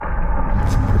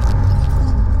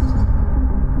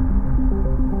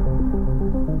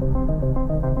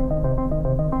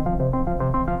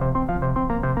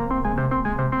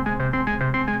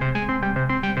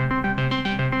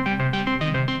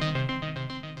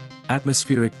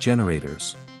Atmospheric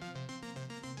generators.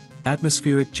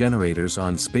 Atmospheric generators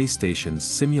on space stations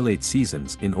simulate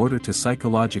seasons in order to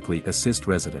psychologically assist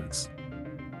residents.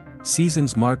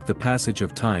 Seasons mark the passage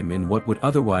of time in what would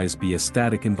otherwise be a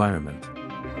static environment.